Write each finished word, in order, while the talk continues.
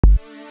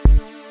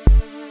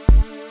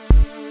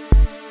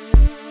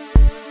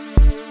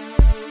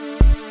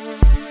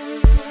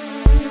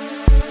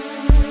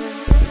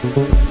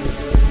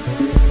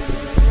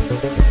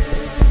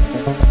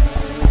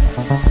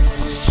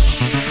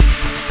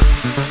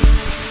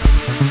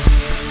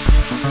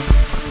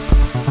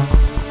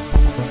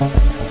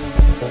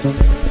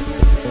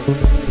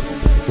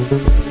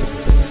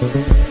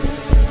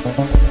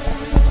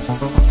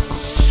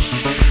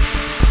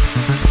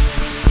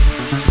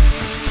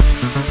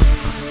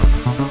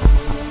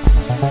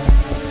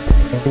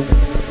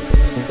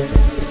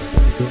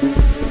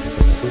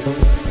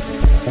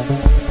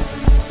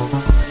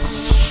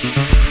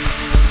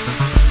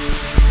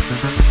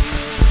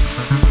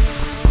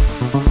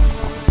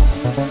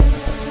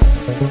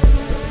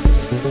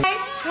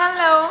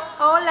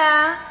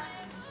Hola.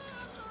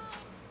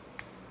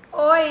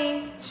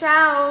 Oi.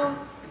 Ciao.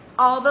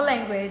 All the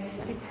language.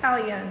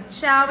 Italian.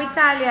 Ciao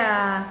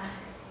Italia.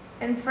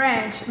 In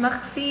French.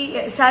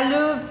 Merci.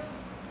 Salut.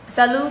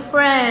 Salut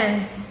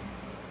France.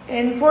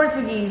 In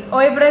Portuguese.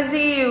 Oi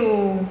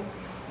Brasil.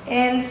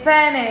 In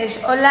Spanish.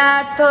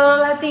 Hola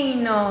todos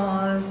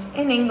Latinos.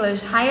 In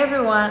English. Hi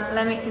everyone.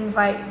 Let me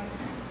invite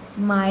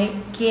my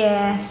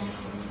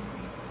guest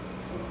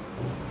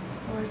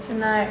for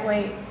tonight.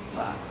 Wait.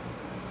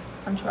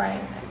 I'm trying.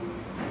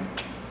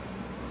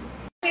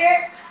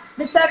 Here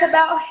to talk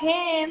about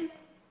him.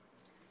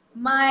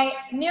 My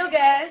new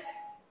guest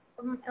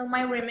on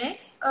my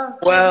remix. Oh,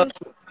 well,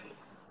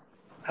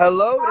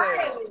 hello hi.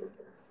 there.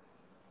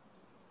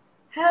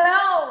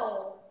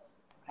 Hello.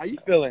 How you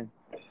feeling?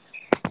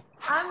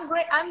 I'm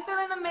great. I'm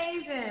feeling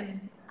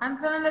amazing. I'm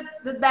feeling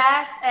the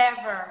best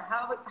ever.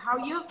 How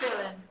you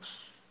feeling?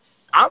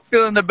 I'm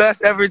feeling the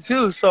best ever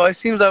too, so it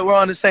seems like we're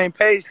on the same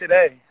page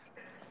today.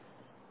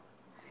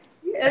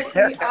 Yes,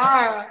 we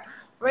are.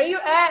 Where you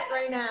at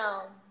right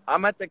now?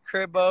 I'm at the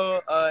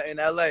cribbo in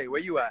LA. Where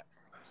you at?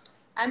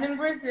 I'm in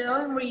Brazil,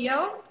 in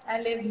Rio.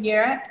 I live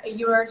here.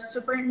 You are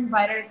super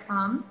invited to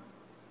come.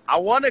 I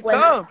want to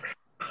come.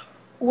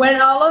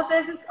 When all of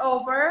this is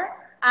over,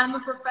 I'm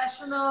a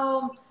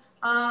professional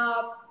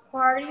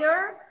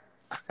partier,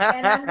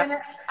 and I'm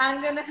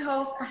gonna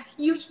host a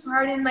huge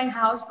party in my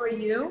house for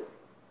you.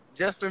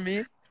 Just for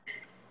me?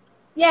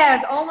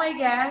 Yes, all my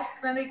guests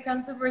when they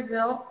come to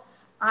Brazil,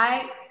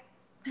 I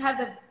have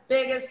the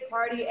biggest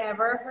party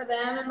ever for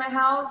them in my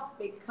house.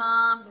 They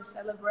come, they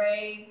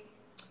celebrate.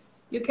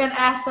 You can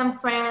ask some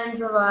friends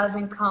of us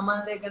in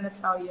common. They're gonna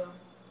tell you.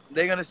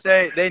 They're gonna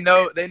say they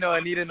know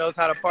Anitta knows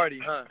how to party,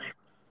 huh?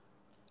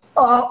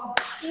 Oh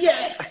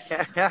yes,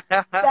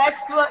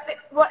 that's what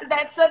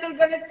they're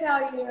gonna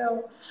tell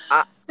you.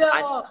 So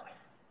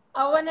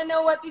I want to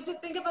know, what did you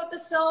think about the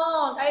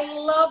song? I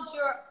loved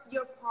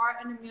your part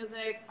in the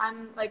music.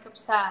 I'm like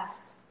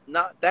obsessed.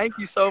 No, thank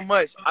you so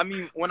much. I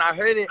mean, when I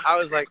heard it, I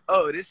was like,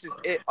 "Oh, this is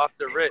it off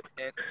the rip."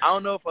 And I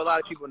don't know if a lot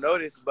of people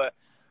noticed, but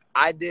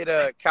I did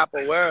a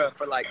capoeira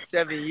for like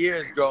 7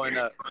 years growing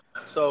up.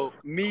 So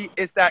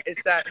it's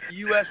that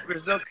U.S.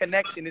 Brazil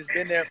connection. It's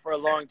been there for a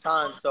long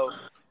time. So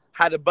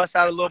had to bust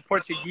out a little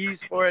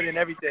Portuguese for it and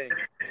everything.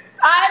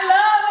 I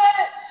love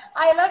it.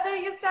 I love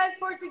that you said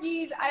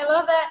Portuguese. I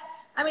love that.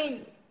 I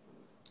mean,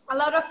 a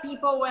lot of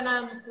people when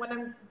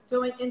I'm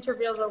doing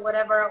interviews or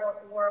whatever,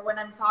 or when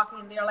I'm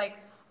talking, they're like,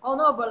 "Oh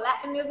no, but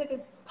Latin music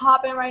is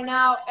popping right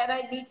now," and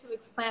I need to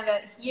explain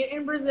that here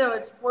in Brazil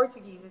it's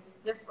Portuguese. It's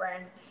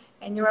different.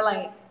 And you were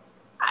like,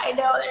 "I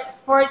know there's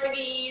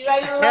Portuguese." I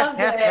loved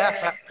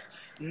it.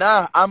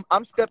 Nah,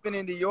 I'm stepping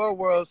into your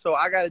world, so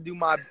I got to do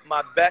my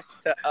best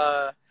to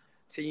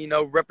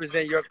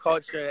represent your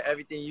culture and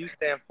everything you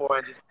stand for,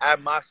 and just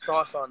add my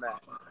sauce on that.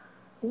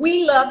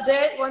 We loved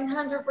it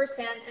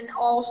 100%, and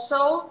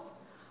also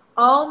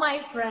all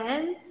my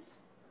friends,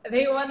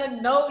 they want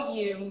to know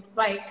you,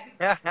 like,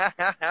 you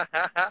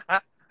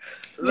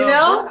Little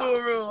know.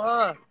 boo room,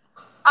 huh?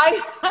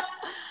 I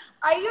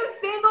Are you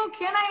single?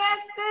 Can I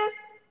ask this?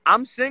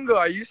 I'm single.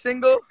 Are you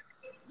single?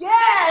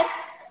 Yes,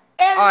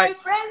 and all my right.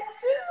 friends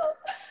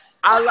too.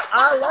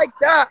 I like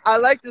that. I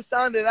like the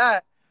sound of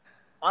that.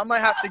 I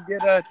might have to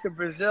get to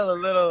Brazil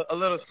a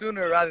little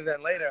sooner rather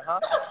than later, huh?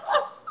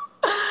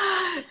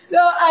 So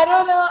I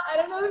don't know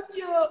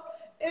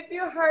if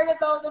you heard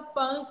about the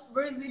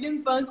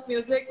Brazilian funk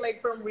music,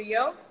 like from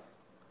Rio.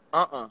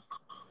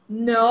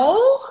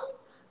 No,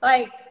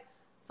 like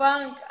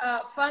funk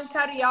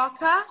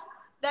carioca.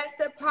 That's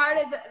the part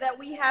that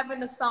we have in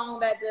the song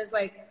that is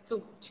like,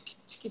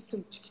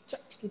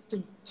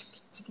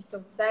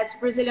 that's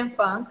Brazilian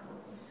funk.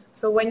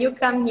 So when you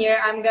come here,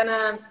 I'm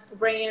gonna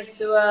bring you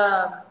to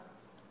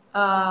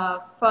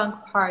a funk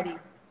party.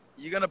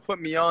 You're gonna put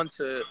me on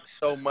to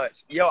so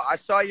much. Yo, I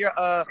saw your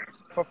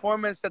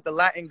performance at the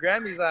Latin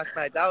Grammys last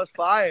night. That was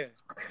fire.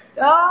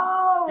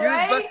 Oh, you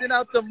right? was busting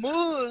out the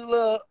moves,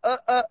 little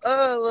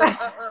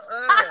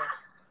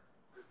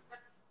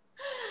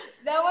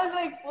That was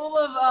like full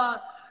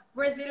of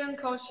Brazilian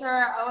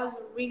culture. I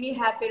was really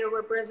happy to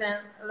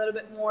represent a little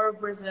bit more of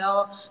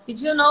Brazil. Did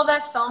you know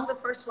that song, the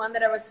first one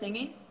that I was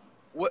singing?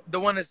 What the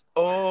one is?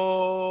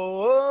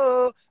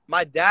 Oh,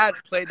 my dad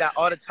played that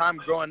all the time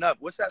growing up.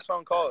 What's that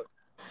song called?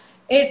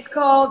 It's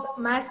called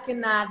Mais Que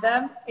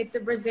Nada. It's a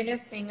Brazilian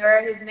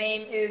singer. His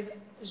name is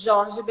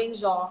Jorge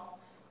Benjó.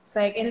 It's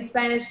like in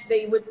Spanish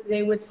they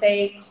would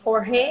say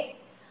Jorge.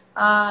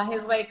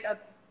 He's like a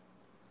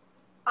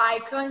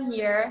icon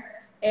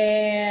here,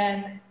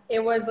 and it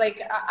was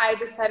like I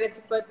decided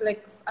to put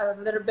like a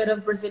little bit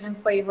of Brazilian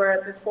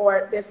flavor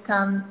before this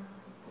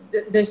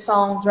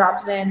song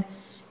drops in,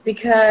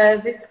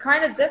 because it's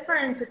kind of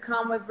different to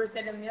come with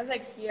Brazilian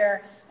music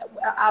here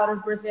out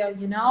of Brazil,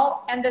 you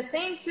know. And the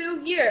same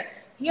too here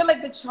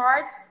like the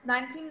charts,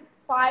 95%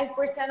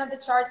 of the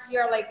charts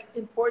here are like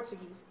in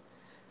Portuguese.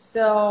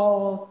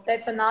 So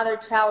that's another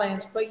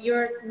challenge, but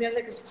your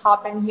music is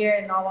popping here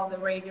in all of the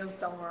radios,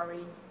 don't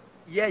worry.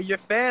 yeah, your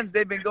fans,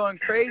 they've been going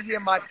crazy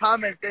in my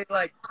comments. They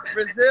like,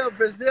 Brazil,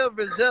 Brazil,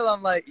 Brazil.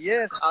 I'm like,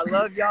 yes, I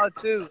love y'all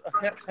too.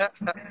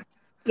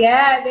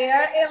 Yeah, they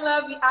are in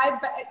love.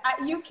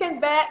 You can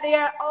bet they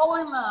are all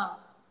in love.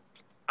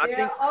 I They are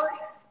think all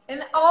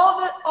in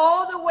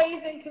all the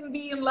ways they can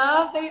be in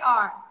love. They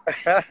are.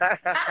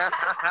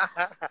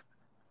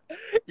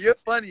 you're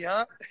funny,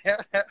 huh?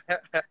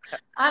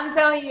 I'm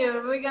telling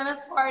you, we're gonna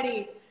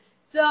party.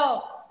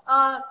 So,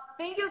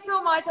 thank you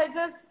so much. I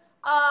just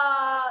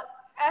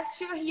asked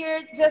you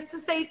here just to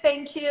say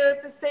thank you,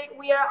 to say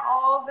we are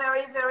all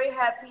very, very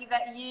happy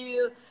that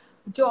you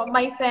joined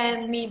my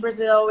fans, me,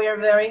 Brazil. We are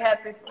very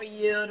happy for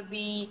you to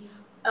be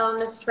on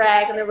this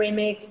track, on the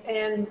remix,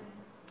 and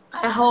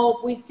I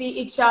hope we see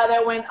each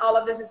other when all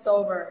of this is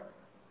over.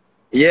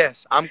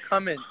 Yes, I'm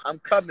coming. I'm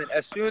coming.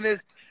 As soon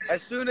as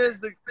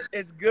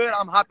it's good,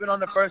 I'm hopping on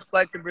the first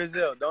flight to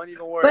Brazil. Don't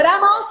even But worry.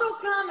 I'm also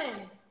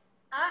coming.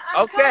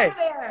 I'm coming Okay.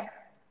 there.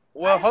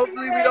 Well, I see you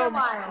hopefully we there in a don't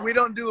while. we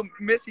don't do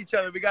miss each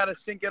other. We gotta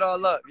sync it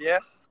all up. Yeah.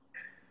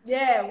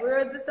 Yeah,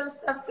 we'll do some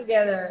stuff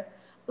together.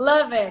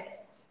 Love it.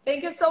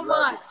 Thank you so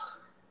Love it. much.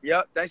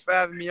 Yep. Thanks for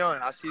having me on.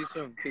 I'll see you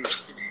soon.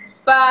 Peace.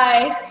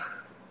 Bye.